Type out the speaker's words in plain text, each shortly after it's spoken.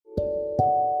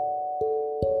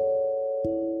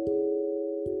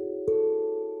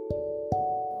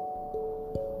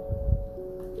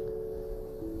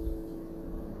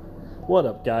What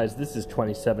up, guys? This is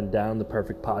 27 Down, the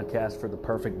perfect podcast for the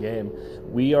perfect game.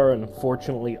 We are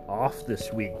unfortunately off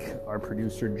this week. Our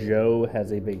producer, Joe,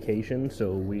 has a vacation,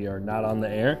 so we are not on the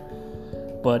air.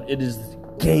 But it is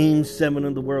Game 7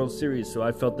 of the World Series, so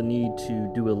I felt the need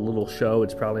to do a little show.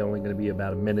 It's probably only going to be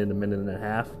about a minute and a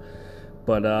half.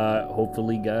 But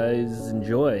hopefully, guys,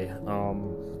 enjoy.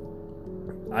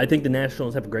 I think the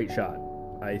Nationals have a great shot.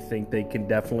 I think they can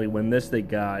definitely win this. They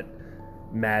got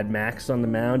Mad Max on the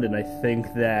mound, and I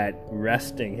think that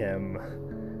resting him,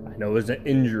 I know it was an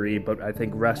injury, but I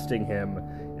think resting him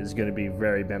is going to be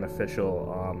very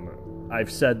beneficial.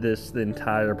 I've said this the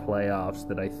entire playoffs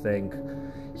that I think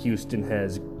Houston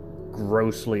has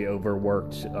grossly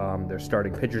overworked their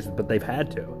starting pitchers, but they've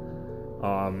had to.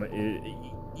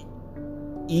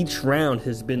 Each round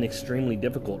has been extremely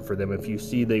difficult for them. If you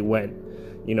see, they went,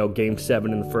 Game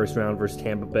 7 in the first round versus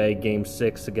Tampa Bay, Game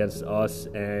 6 against us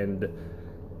and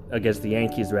against the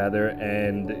Yankees,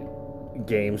 and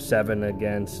Game 7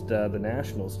 against the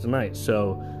Nationals tonight.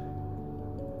 So,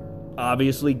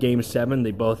 obviously, Game 7,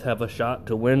 they both have a shot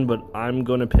to win, but I'm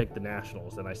going to pick the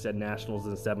Nationals. And I said Nationals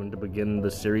in 7 to begin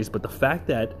the series, but the fact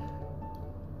that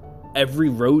every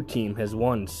road team has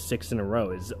won 6 in a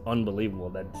row is unbelievable.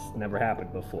 That's never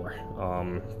happened before.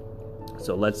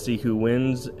 So let's see who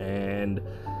wins, and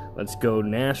let's go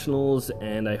Nationals,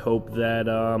 and I hope that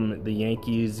the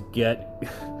Yankees get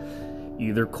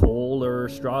either Cole or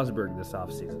Strasburg this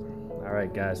offseason. All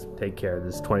right, guys, take care.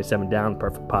 This is 27 Down,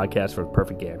 perfect podcast for the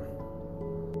perfect game.